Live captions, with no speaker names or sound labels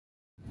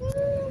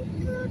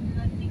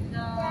Landing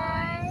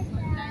guys.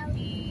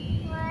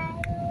 Landing.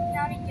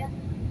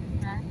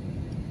 Ha?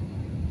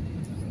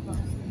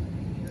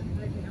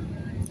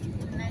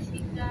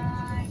 Landing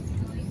guys.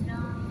 Going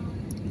down.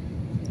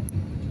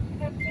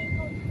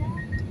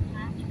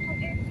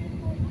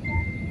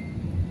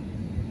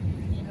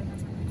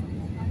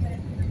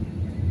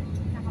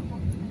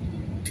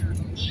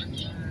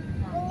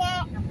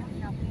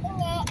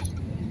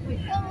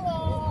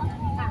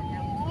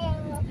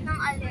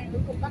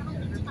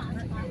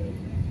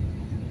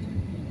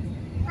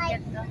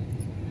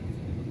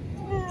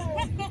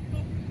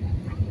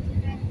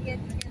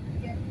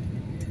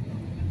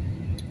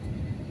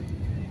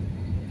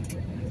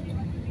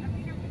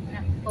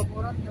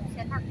 Pagurot dong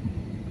siya nak.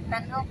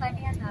 Tanaw ka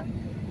niya nak.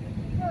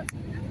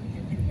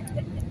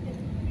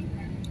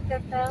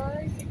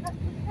 Totoo siya.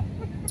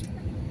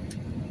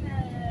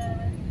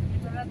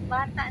 Kurang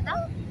bata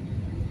daw.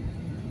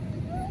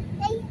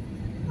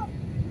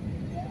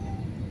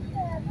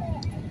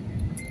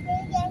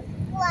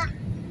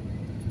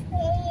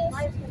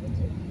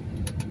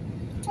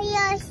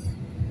 Ayos.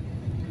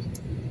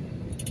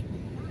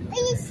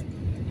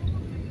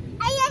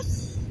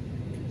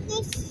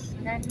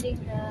 Landing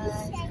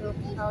guys. Look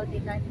how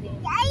they landing.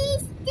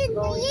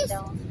 Going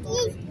down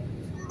slowly.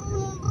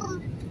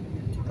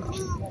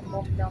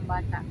 Move down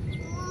bata.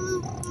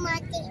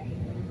 Mati.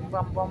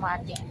 Bumbo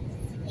mati.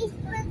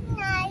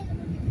 Nanay.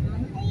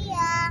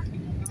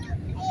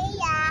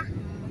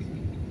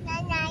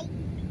 Nanay.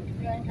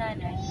 Yan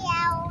nanay.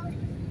 Ayaw.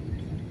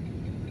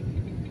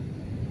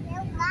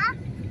 Ayaw ka?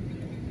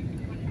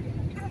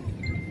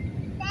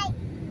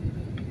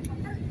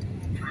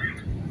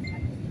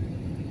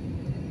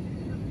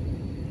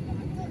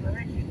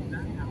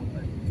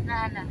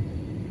 Nana.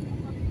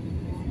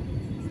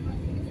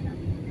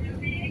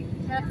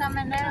 Sa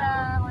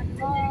Manila. On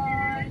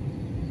board.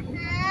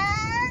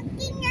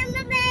 Tingnan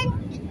mo, Ben.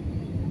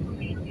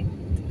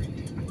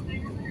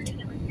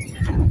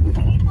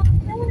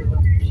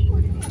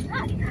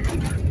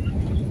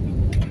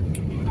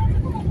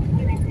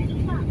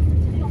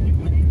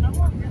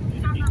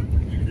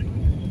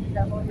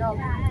 Dahulog.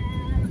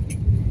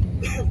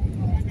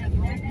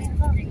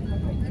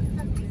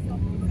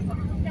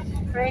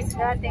 Praise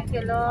God. Thank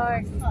you,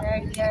 Lord.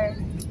 We're here.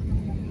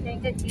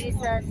 Thank you,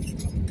 Jesus.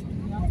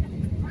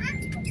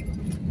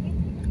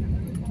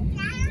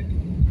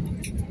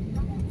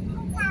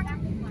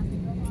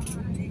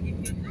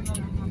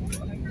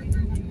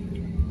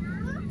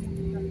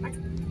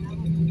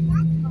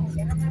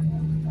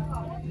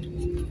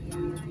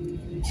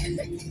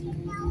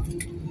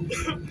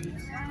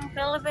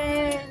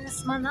 Philippines,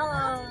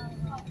 Manila.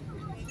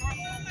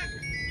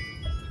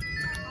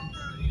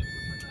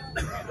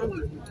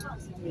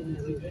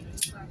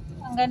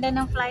 Ang ganda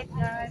ng flight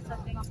guys. So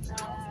thanks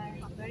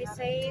very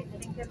safe.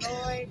 Thank you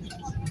Lord.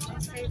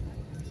 Very safe.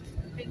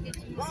 Thank you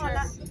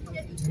Jesus.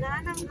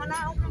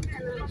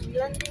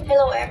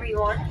 Hello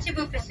everyone,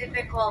 Cebu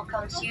Pacific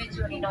welcomes you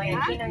to Ninoy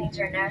Aquino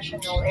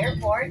International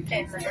Airport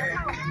in Manila.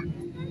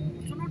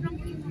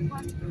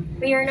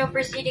 We are now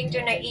proceeding to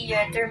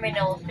NAIA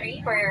Terminal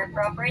 3 for your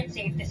proper and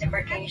safe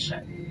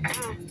disembarkation.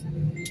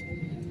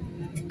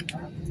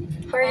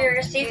 For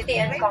your safety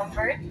and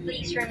comfort,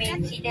 please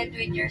remain seated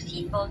with your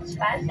seatbelts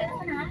fastened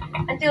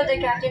until the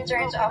captain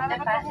turns off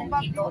the fasten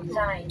seatbelt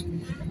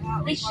sign.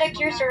 Please check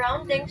your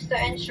surroundings to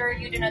ensure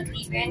you do not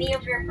leave any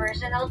of your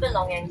personal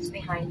belongings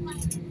behind.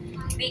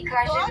 Be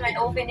cautious when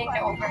opening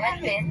the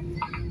overhead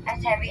bin, as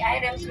heavy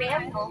items may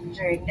have moved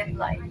during the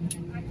flight.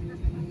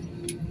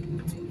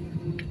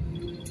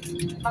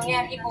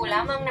 Mangyari po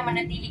lamang na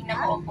manatiling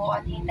nakaupo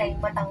at hintayin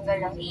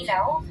matanggal ang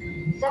ilaw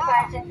sa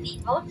fasten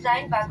seatbelt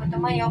sign bago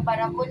tumayo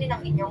para kunin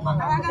ang inyong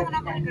mga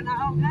kagamitan.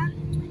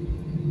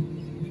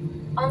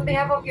 On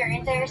behalf of your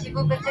entire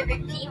Cebu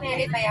Pacific team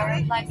headed by our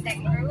flight tech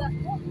crew,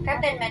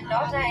 Captain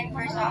Mendoza and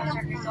First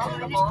Officer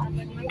Crisostomo,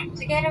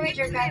 together with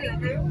your cabin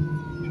crew,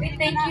 we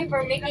thank you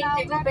for making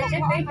Cebu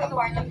Pacific a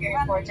part of your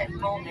important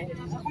moment.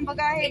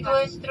 It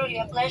was truly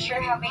a pleasure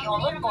having you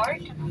all on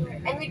board,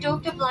 and we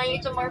hope to fly you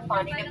to more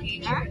fun in the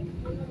future.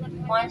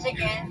 Once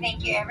again,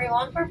 thank you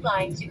everyone for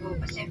flying Cebu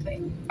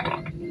Pacific.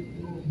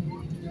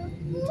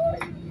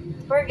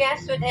 For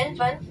guests with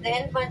infants, the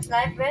infant's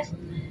life vest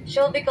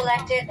shall be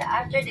collected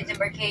after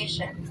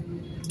disembarkation.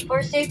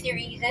 For safety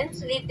reasons,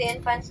 leave the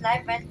infant's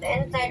life vest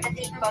inside the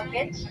seat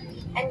pocket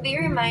and be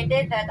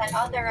reminded that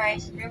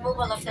unauthorized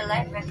removal of the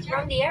life vest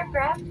from the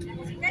aircraft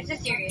is a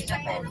serious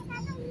offense.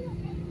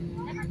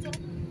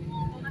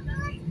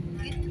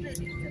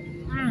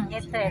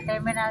 Yes,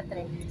 Terminal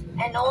 3.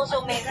 And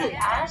also may we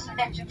ask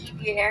that you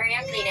keep your area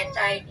clean and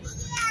tidy.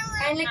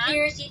 Kindly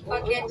clear your seat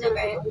pockets of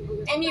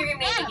any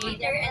remaining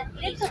litter and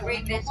please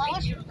break this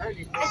with you.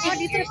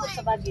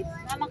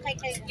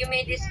 You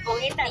may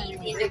dispose these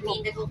in the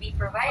bin that will be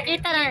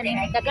provided.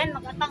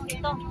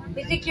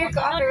 With secure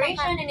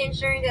cooperation and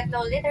ensuring that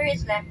no litter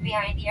is left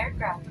behind the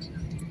aircraft.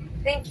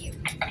 Thank you.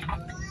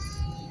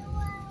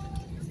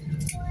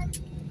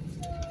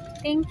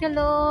 Thank you,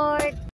 Lord.